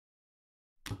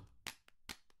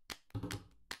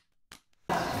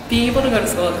Being able to go to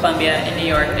school at Columbia in New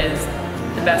York is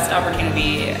the best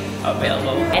opportunity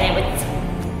available. And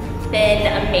it's been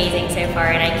amazing so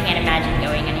far, and I can't imagine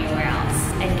going anywhere else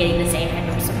and getting the same type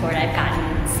of support I've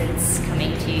gotten since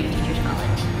coming to Teachers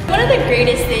College. One of the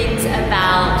greatest things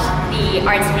about the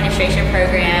Arts Administration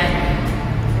program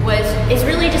is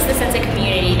really just the sense of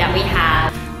community that we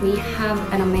have. We have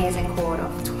an amazing cohort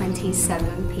of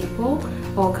 27 people,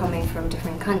 all coming from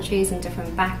different countries and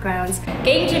different backgrounds.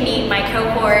 Getting to meet my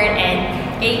cohort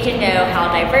and getting to know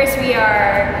how diverse we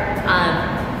are,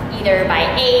 either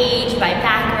by age, by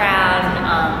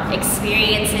background,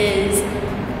 experiences,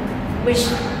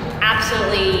 was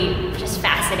absolutely just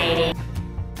fascinating.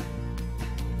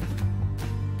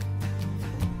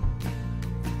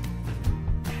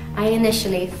 I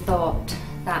initially thought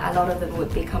that a lot of them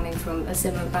would be coming from a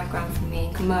similar background from me,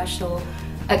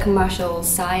 a commercial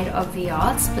side of the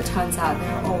arts, but turns out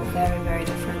they're all very, very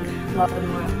different. A lot of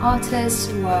them were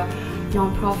artists, were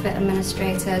non-profit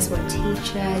administrators, were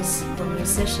teachers, were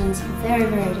musicians, very,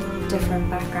 very different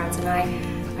backgrounds, and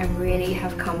I really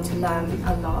have come to learn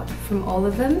a lot from all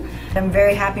of them. I'm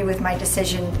very happy with my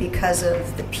decision because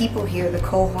of the people here, the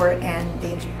cohort and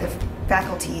the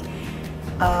faculty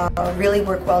really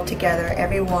work well together.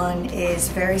 Everyone is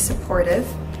very supportive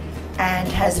and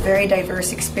has very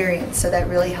diverse experience, so that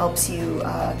really helps you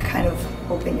kind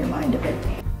of open your mind a bit.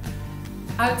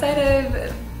 Outside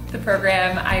of the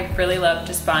program, I really love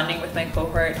just bonding with my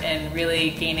cohort and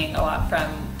really gaining a lot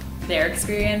from their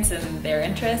experience and their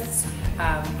interests.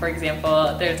 For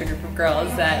example, there's a group of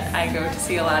girls that I go to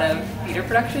see a lot of theater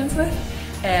productions with,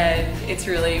 and it's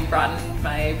really broadened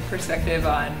my perspective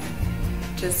on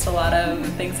just a lot of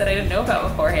things that I didn't know about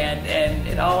beforehand, and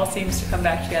it all seems to come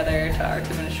back together to arts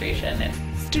administration.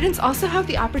 Students also have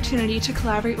the opportunity to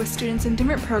collaborate with students in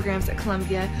different programs at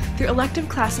Columbia through elective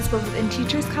classes both within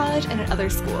Teachers College and at other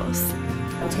schools.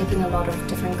 I'm taking a lot of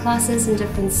different classes in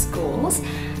different schools,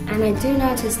 and I do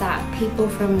notice that people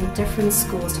from different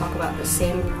schools talk about the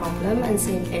same problem and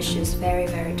same issues very,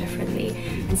 very differently.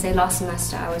 And say last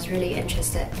semester I was really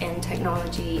interested in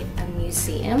technology and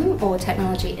museum, or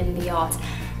technology in the arts.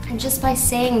 And just by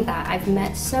saying that, I've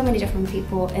met so many different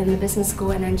people in the business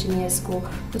school and engineer school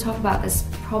who talk about this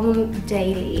problem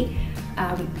daily,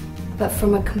 but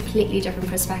from a completely different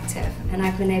perspective. And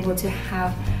I've been able to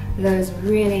have those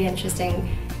really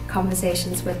interesting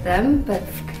conversations with them, but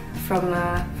from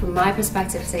my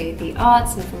perspective, say the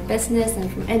arts, and from business, and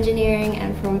from engineering,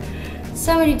 and from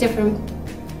so many different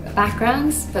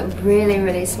backgrounds, but really,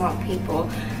 really smart people.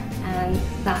 And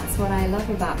that's what I love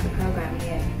about the program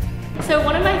here. So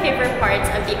one of my favorite parts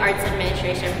of the Arts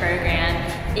Administration program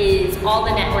is all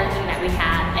the networking that we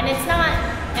have. And it's not,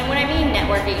 and when I mean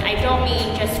networking, I don't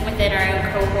mean just within our own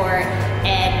cohort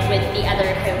and with the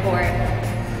other cohort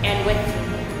and with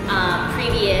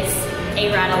previous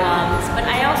ARAD alums, but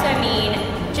I also mean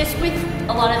just with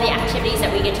a lot of the activities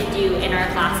that we get to do in our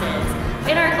classes.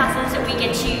 In our classes, we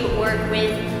get to work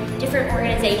with different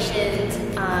organizations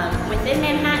within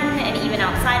Manhattan and even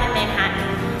outside of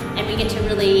Manhattan, and we get to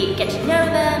really get to know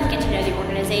them, get to know the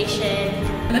organization.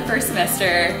 In the first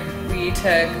semester, we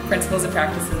took Principles and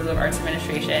Practices of Arts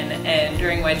Administration, and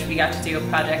during which we got to do a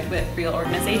project with real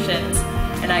organizations,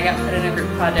 and I got put in a group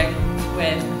project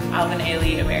with Alvin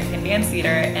Ailey American Dance Theater,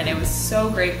 and it was so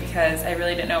great because I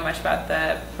really didn't know much about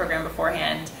the program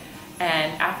beforehand,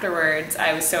 and afterwards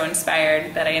I was so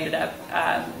inspired that I ended up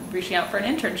reaching out for an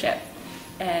internship.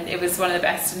 And it was one of the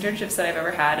best internships that I've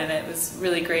ever had, and it was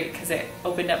really great because it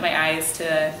opened up my eyes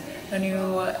to a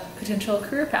new potential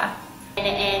career path. And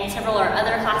in several of our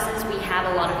other classes, we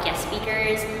have a lot of guest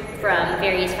speakers from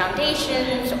various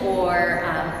foundations or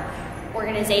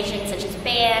organizations such as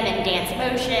BAM and Dance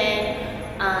Motion.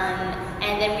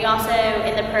 And then we also,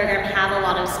 in the program, have a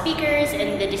lot of speakers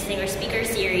in the Distinguished Speaker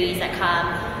Series that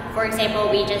come. For example,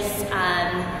 we just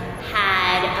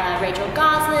had Rachel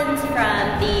Goslins from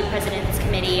the President's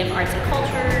Committee of Arts and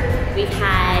Culture. We've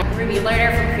had Ruby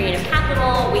Lerner from Creative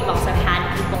Capital. We've also had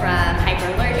people from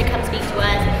Hyperallergic come speak to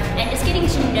us. And just getting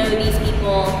to know these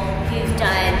people who've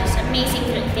done just amazing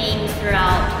things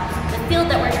throughout the field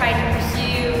that we're trying to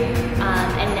pursue,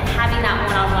 and having that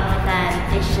one-on-one with them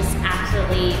is just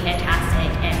absolutely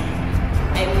fantastic. And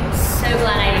I'm so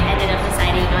glad I ended up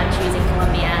deciding on choosing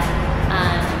Columbia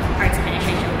Arts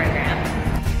Administration program.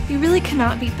 You really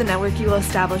cannot beat the network you will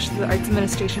establish through the Arts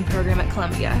Administration program at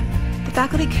Columbia. The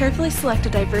faculty carefully select a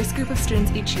diverse group of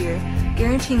students each year,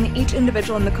 guaranteeing that each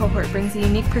individual in the cohort brings a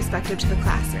unique perspective to the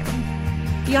classroom.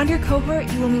 Beyond your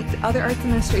cohort, you will meet other Arts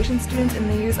Administration students in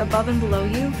the years above and below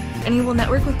you, and you will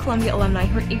network with Columbia alumni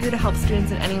who are eager to help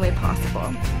students in any way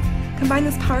possible. Combine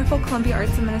this powerful Columbia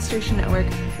Arts Administration network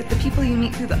with the people you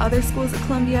meet through the other schools at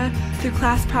Columbia, through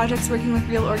class projects working with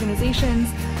real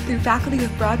organizations, through faculty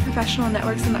with broad professional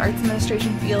networks in the arts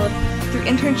administration field, through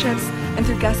internships, and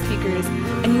through guest speakers,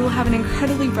 and you will have an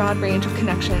incredibly broad range of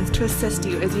connections to assist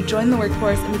you as you join the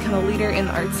workforce and become a leader in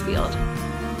the arts field.